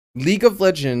League of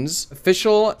Legends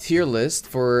official tier list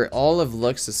for all of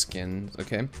Lux's skins,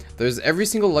 okay? There's every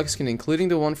single Lux skin, including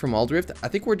the one from Wild Rift. I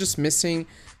think we're just missing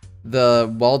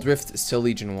the Wild Rift Still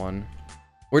Legion one.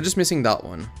 We're just missing that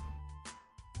one.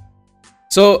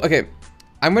 So, okay,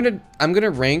 I'm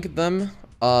gonna rank them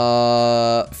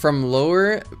from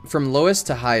lowest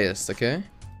to highest, okay?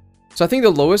 So I think the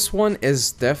lowest one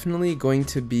is definitely going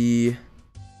to be,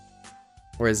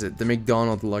 where is it? The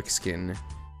McDonald Lux skin.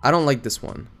 I don't like this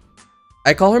one.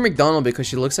 I call her McDonald because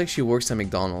she looks like she works at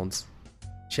McDonald's.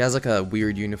 She has like a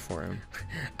weird uniform.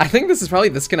 I think this is probably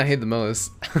the skin I hate the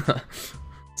most.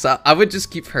 So I would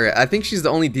just keep her. I think she's the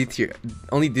only D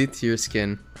tier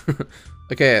skin.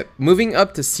 Okay, moving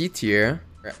up to C tier,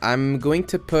 I'm going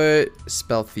to put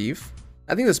Spell Thief.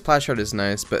 I think the splash art is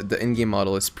nice, but the in-game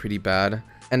model is pretty bad.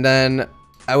 And then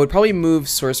I would probably move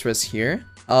Sorceress here.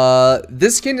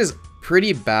 This skin is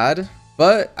pretty bad,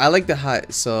 but I like the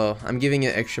hat, so I'm giving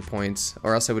it extra points,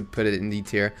 or else I would put it in D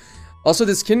tier. Also,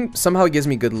 this skin somehow gives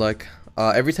me good luck.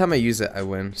 Every time I use it, I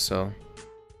win, so.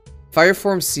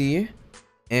 Fireform C,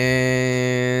 and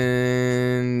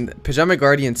Pajama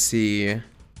Guardian C,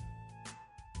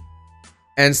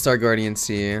 and Star Guardian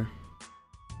C.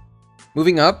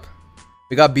 Moving up,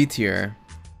 we got B tier.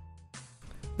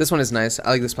 This one is nice. I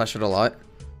like this splash art a lot.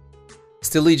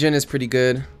 Still Legion is pretty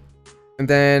good. And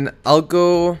then I'll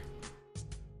go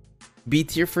B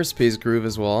tier for Space Groove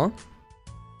as well.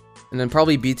 And then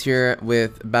probably B tier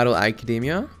with Battle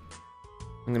Academia.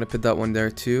 I'm gonna put that one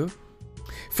there too.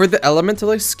 For the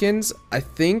Elementalist skins, I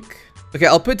think... Okay,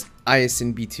 I'll put Ice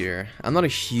in B tier. I'm not a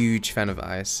huge fan of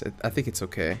Ice. I think it's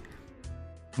okay.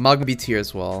 Magma B tier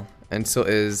as well. And so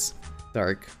is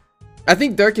Dark. I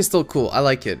think Dark is still cool. I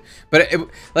like it. But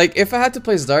like, if I had to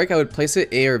place Dark, I would place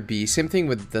it A or B. Same thing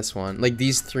with this one. Like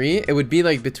these three, it would be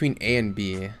like between A and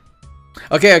B.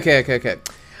 Okay.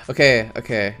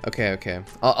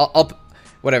 I'll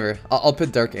whatever. I'll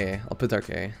put Dark A. I'll put Dark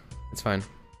A. It's fine.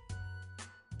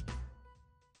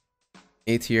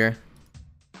 A tier.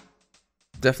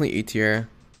 Definitely A tier.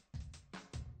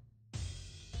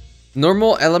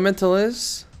 Normal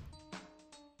Elementalist.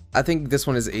 I think this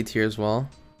one is A tier as well.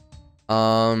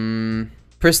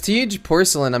 Prestige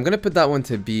Porcelain. I'm gonna put that one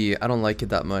to B. I don't like it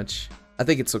that much. I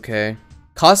think it's okay.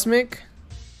 Cosmic.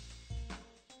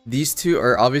 These two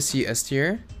are obviously S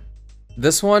tier.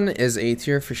 This one is A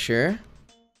tier for sure.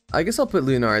 I guess I'll put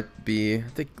Lunar at B. I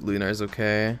think Lunar is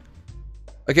okay.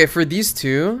 Okay, for these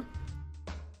two,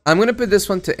 I'm gonna put this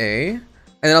one to A, and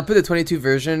then I'll put the 22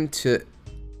 version to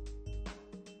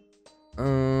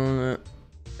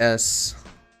S.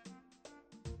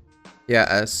 Yeah,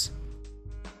 S.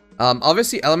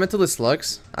 Obviously Elementalist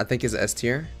Lux, I think is S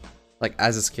tier, like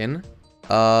as a skin.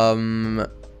 Well,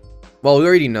 we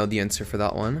already know the answer for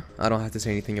that one. I don't have to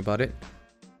say anything about it.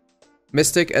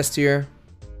 Mystic S tier,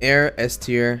 Air S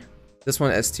tier, this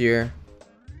one S tier.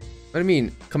 What do you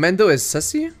mean? Commando is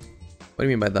sussy? What do you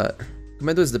mean by that?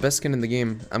 Commando is the best skin in the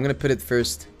game. I'm gonna put it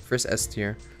first S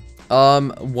tier.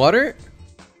 Water.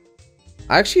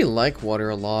 I actually like Water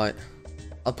a lot.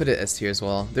 I'll put it S tier as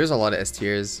well. There's a lot of S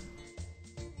tiers.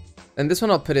 And this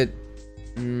one I'll put it,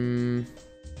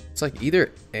 it's like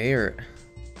either A or,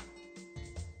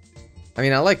 I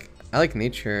mean, I like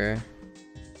Nature.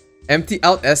 Empty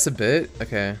out S a bit.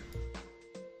 Okay.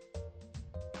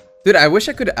 Dude, I wish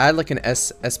I could add like an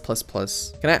S++.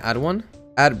 Can I add one?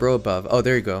 Add bro above. Oh,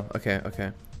 there you go.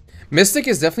 Okay. Mystic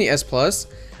is definitely S+.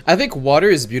 I think Water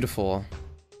is beautiful.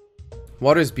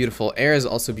 Water is beautiful. Air is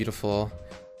also beautiful.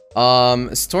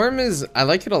 Storm is, I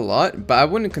like it a lot, but I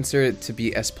wouldn't consider it to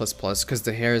be S++ because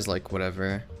the hair is like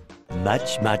whatever.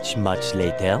 Much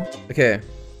later. Okay.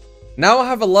 Now I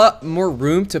have a lot more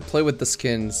room to play with the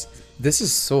skins. This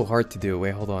is so hard to do.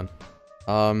 Wait, hold on.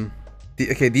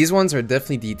 Okay, these ones are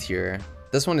definitely D tier.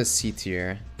 This one is C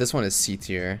tier. This one is C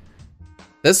tier.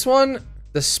 This one,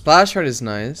 the splash art is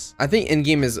nice. I think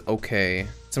in-game is okay,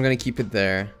 so I'm gonna keep it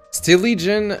there. Still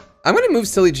Legion, I'm gonna move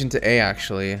Still Legion to A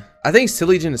actually. I think Still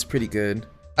Legion is pretty good.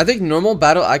 I think normal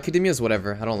Battle Academia is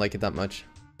whatever. I don't like it that much.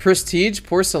 Prestige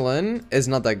Porcelain is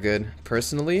not that good,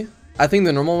 personally. I think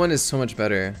the normal one is so much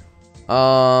better.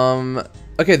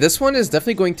 Okay, this one is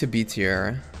definitely going to B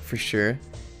tier, for sure.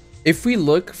 If we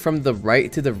look from the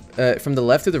right to the, from the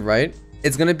left to the right,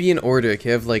 it's gonna be in order,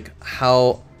 okay, of like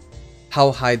how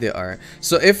high they are.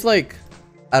 So if like,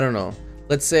 I don't know,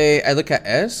 let's say I look at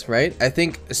S, right? I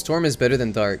think Storm is better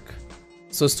than Dark.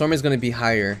 So Storm is gonna be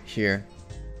higher here,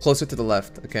 closer to the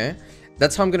left, okay?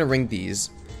 That's how I'm gonna rank these.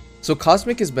 So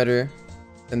Cosmic is better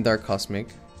than Dark Cosmic,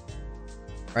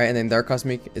 right? And then Dark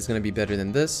Cosmic is gonna be better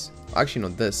than this. Actually, no,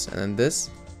 this, and then this.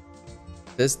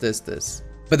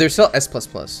 But they're still S++.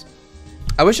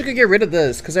 I wish I could get rid of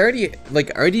this because I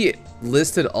already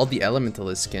listed all the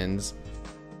elementalist skins.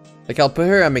 Like I'll put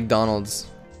her at McDonald's.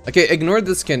 Okay, ignore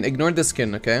this skin. Ignore this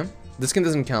skin. Okay, this skin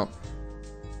doesn't count.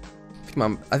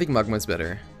 I think Magma's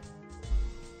better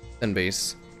than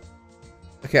base.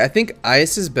 Okay, I think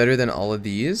ice is better than all of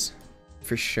these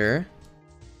for sure.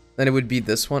 Then it would be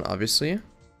this one, obviously.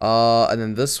 And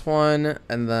then this one,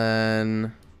 and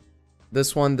then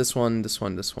this one, this one, this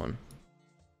one, this one.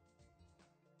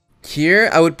 Here,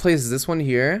 I would place this one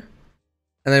here,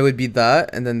 and then it would be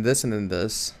that, and then this, and then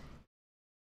this.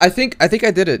 I think I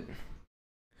did it.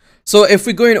 So if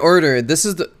we go in order, this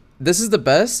is the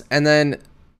best, and then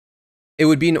it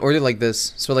would be in order like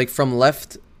this. So like from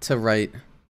left to right.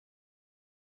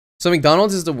 So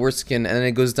McDonald's is the worst skin, and then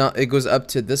it goes down. It goes up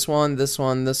to this one, this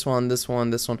one, this one, this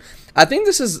one, this one. I think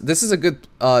this is a good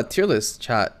tier list,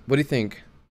 chat. What do you think?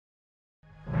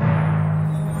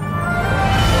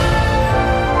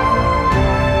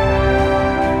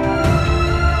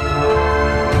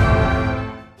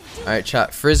 Alright,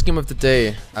 chat. First game of the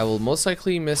day. I will most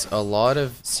likely miss a lot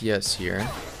of CS here.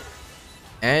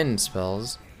 And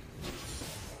spells.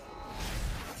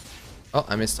 Oh,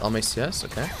 I missed all my CS.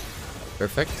 Okay.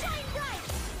 Perfect.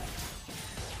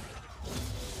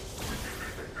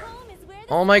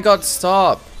 Oh my god,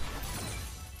 stop!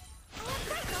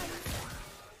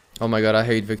 Oh my god, I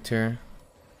hate Victor.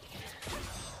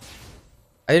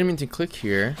 I didn't mean to click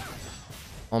here.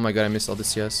 Oh my god, I missed all the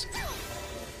CS.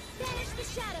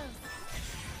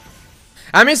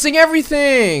 I'm missing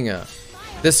everything!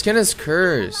 The skin is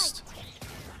cursed.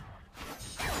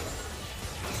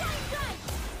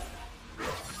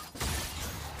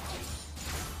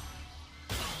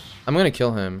 I'm gonna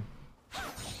kill him.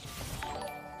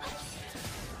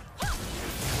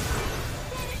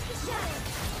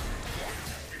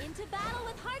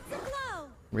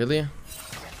 Really?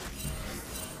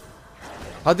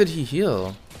 How did he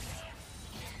heal?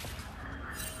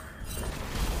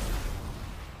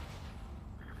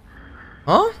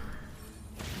 Huh?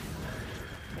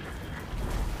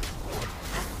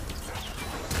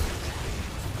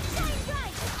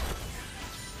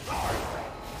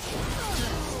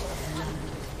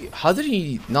 How did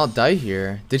he not die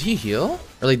here? Did he heal?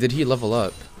 Or like did he level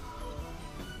up?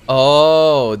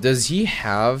 Oh, does he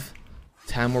have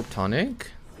Time Warp Tonic?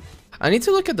 I need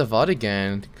to look at the VOD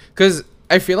again. Cause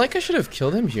I feel like I should have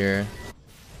killed him here.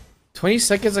 20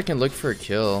 seconds I can look for a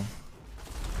kill.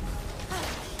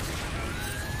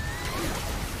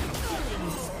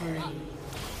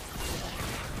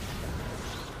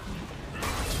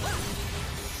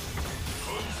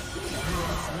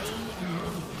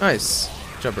 Nice.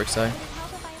 Good job, Brickside.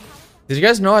 Did you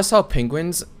guys know I saw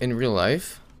penguins in real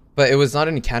life? But it was not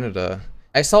in Canada.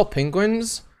 I saw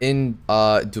penguins in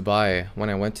Dubai when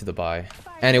I went to Dubai.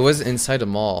 And it was inside a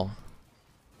mall.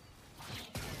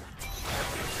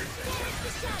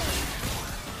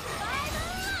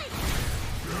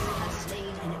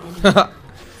 I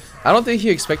don't think he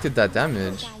expected that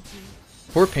damage.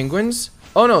 Poor penguins?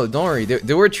 Oh no, don't worry.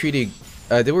 They were treated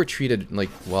like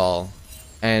well.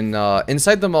 And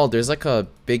inside the mall, there's like a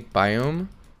big biome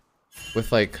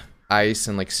with like ice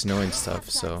and like snow and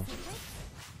stuff. So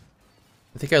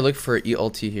I think I look for E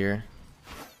ulti here.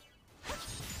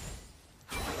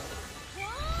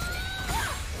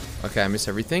 Okay, I missed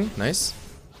everything. Nice.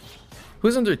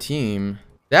 Who's on their team?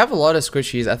 They have a lot of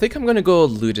squishies. I think I'm gonna go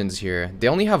Ludens here. They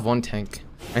only have one tank,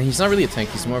 and he's not really a tank.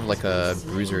 He's more of like a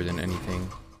bruiser than anything.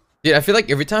 Dude, I feel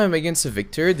like every time I'm against a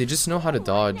Victor, they just know how to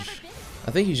dodge. I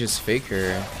think he's just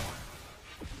faker.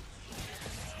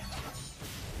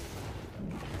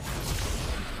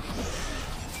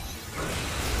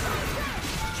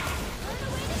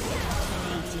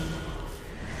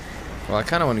 Well, I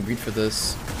kind of want to greed for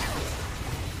this.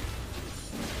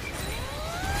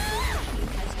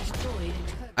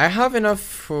 I have enough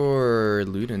for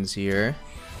Ludens here.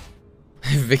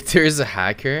 Victor is a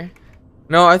hacker.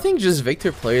 No, I think just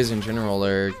Victor players in general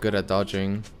are good at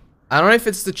dodging. I don't know if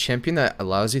it's the champion that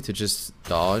allows you to just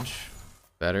dodge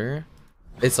better.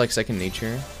 It's like second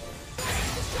nature.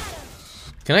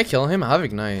 Can I kill him? I have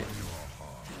Ignite.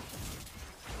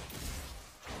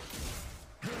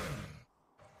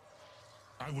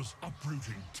 I was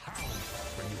uprooting towns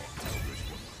when you are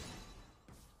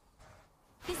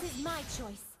this is my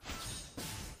choice.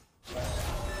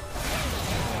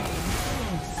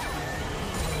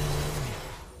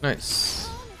 Nice.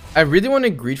 I really want to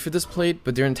greed for this plate,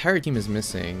 but their entire team is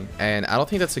missing, and I don't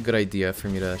think that's a good idea for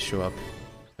me to show up.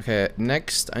 Okay,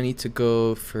 next I need to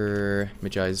go for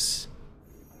Magi's.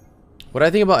 What do I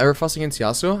think about Everfrost against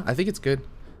Yasuo? I think it's good.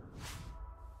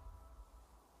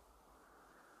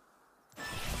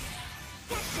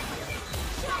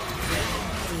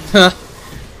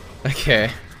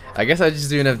 Okay. I guess I just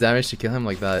do enough damage to kill him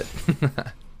like that.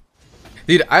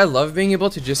 Dude, I love being able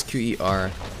to just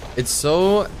QER.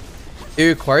 It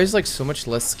requires like so much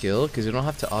less skill because you don't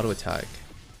have to auto attack.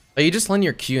 Like you just land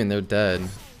your Q and they're dead.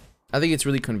 I think it's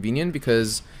really convenient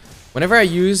because whenever I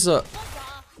use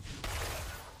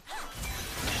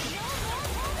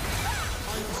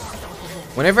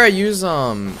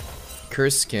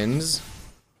cursed skins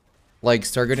like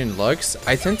Stargate and Lux,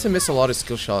 I tend to miss a lot of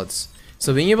skill shots.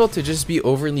 So being able to just be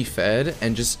overly fed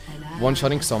and just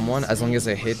one-shotting someone as long as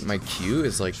I hit my Q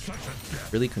is like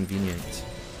really convenient.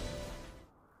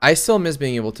 I still miss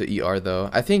being able to ER though.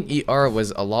 I think ER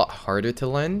was a lot harder to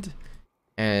lend,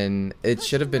 and it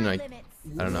should have been like,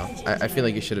 I don't know. I feel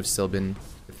like it should have still been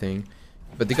a thing,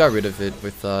 but they got rid of it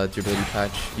with durability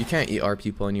patch. You can't ER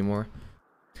people anymore,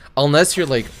 unless you're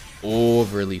like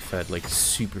overly fed, like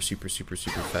super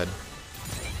fed.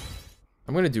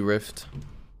 I'm gonna do Rift.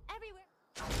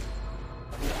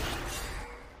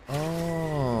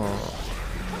 Oh.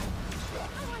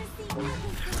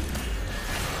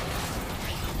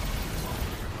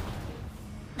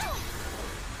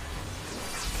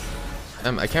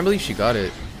 I can't believe she got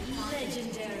it.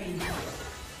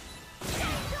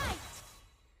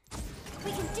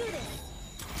 We can do this.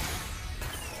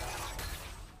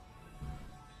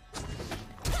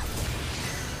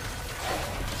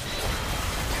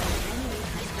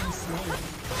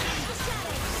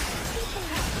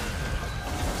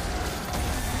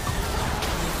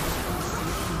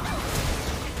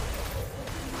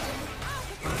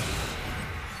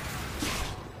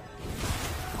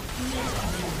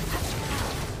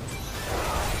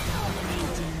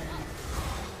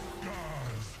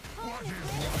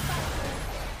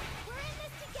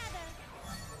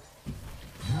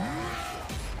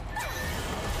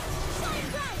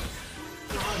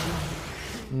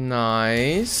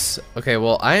 Nice. Okay,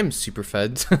 well, I am super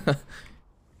fed.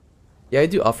 Yeah, I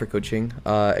do offer coaching.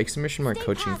 Exclamation mark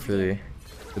coaching for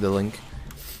the link.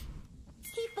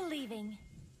 Keep believing.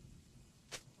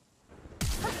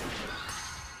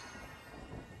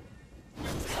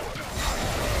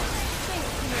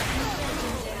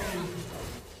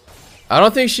 I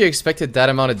don't think she expected that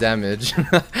amount of damage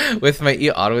with my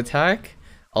E auto attack.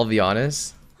 I'll be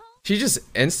honest. She just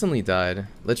instantly died.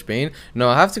 Lich Bane? No,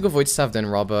 I have to go Void Staff then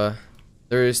Robba.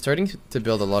 They're starting to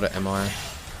build a lot of MR.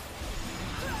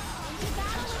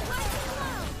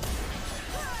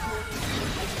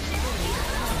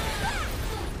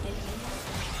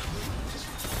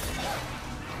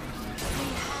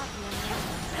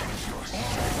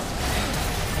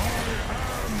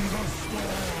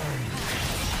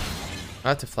 I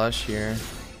have to flash here.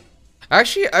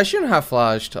 Actually, I shouldn't have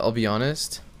flashed, I'll be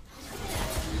honest.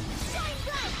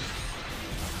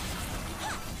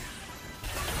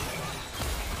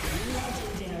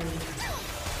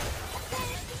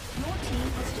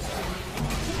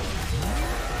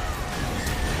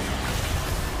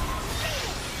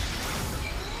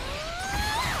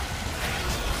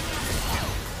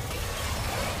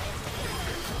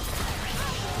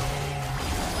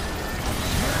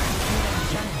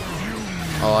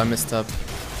 Oh, I messed up.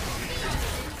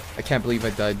 I can't believe I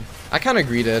died. I kind of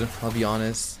greeted, I'll be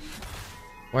honest.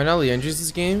 Why not Leandre's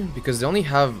this game? Because they only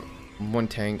have one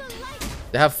tank.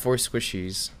 They have 4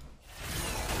 squishies.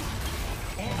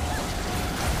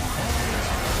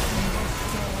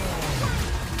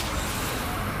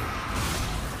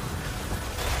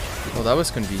 Well, that was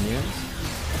convenient.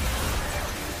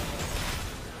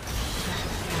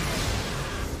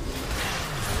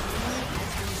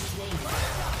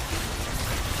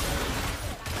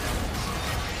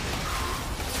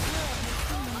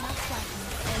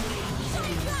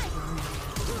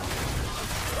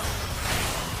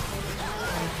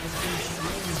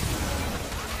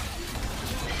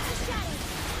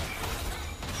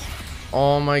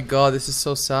 Oh my god, this is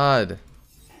so sad.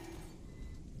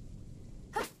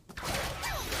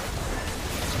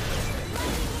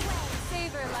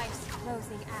 Savor life's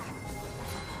closing act.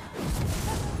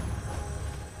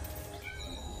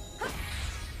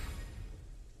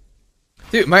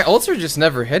 Dude, my ults are just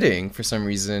never hitting for some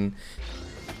reason.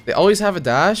 They always have a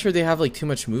dash or they have like too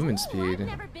much movement speed.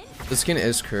 The skin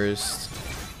is cursed.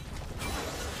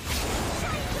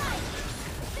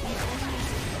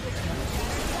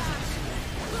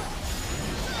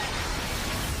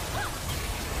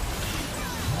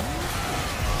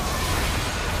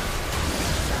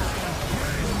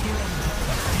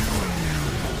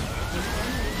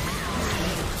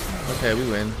 Okay,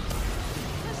 we win.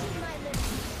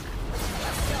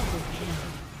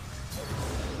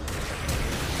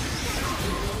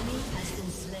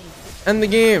 End the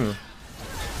game.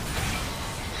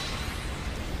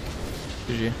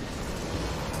 GG.